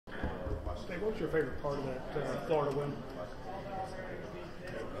Hey, what was your favorite part of that Florida win?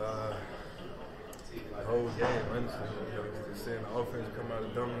 The whole game, honestly. Just seeing the offense come out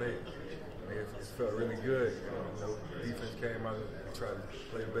and dominate, it felt really good. Defense came out and tried to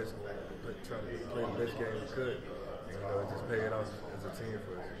play the best game we could. It just paid off as a team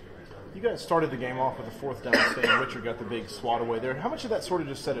for us. You guys started the game off with a fourth down stay, and Richard got the big swat away there. How much of that sort of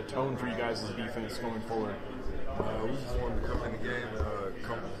just set a tone for you guys' defense going forward? We just wanted to come in the game and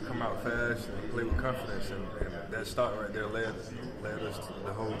come out fast and play with confidence, and that start right there led us to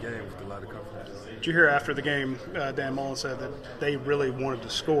the whole game with a lot of confidence. Did you hear after the game, Dan Mullen said that they really wanted to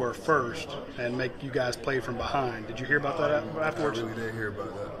score first and make you guys play from behind. Did you hear about that afterwards? I really did hear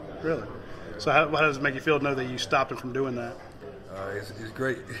about that. Really? So how does it make you feel to know that you stopped them from doing that? It's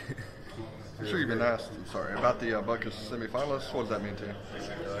great. I'm sure you've been asked, about the Buckets semifinalists. What does that mean to you?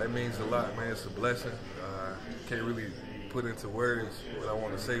 It means a lot, man. It's a blessing. Can't really put into words what I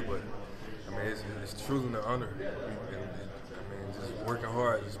want to say, but it's truly an honor. Just working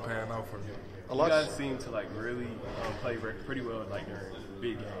hard, just paying off for me. You guys seem to really play pretty well during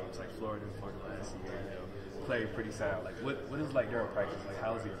big games like Florida for the last year. Play pretty sound. What is during practice?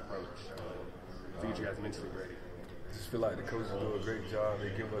 How is the approach to get you guys mentally ready? I just feel like the coaches do a great job.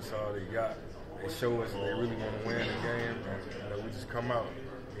 They give us all they got. They show us that they really want to win the game, and we just come out.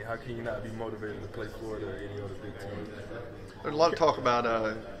 How can you not be motivated to play Florida or any other big team? There's a lot of talk about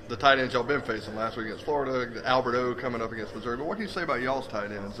the tight ends y'all been facing last week against Florida, Albert O coming up against Missouri. But what can you say about y'all's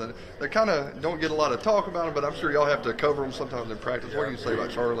tight ends? And they kind of don't get a lot of talk about them, but I'm sure y'all have to cover them sometimes in practice. What can you say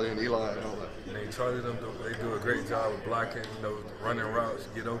about Charlie and Eli and all that? Charlie, they do a great job of blocking, running routes,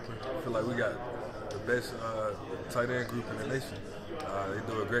 get open. I feel like we got the best tight end group in the nation.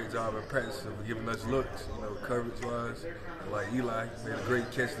 They do a great job in practice of giving us looks, coverage-wise. Like Eli made a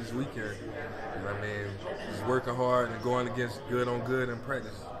great catch this weekend. Just working hard and going against good on good in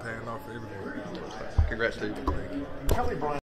practice, paying off for everyone. Congrats to you.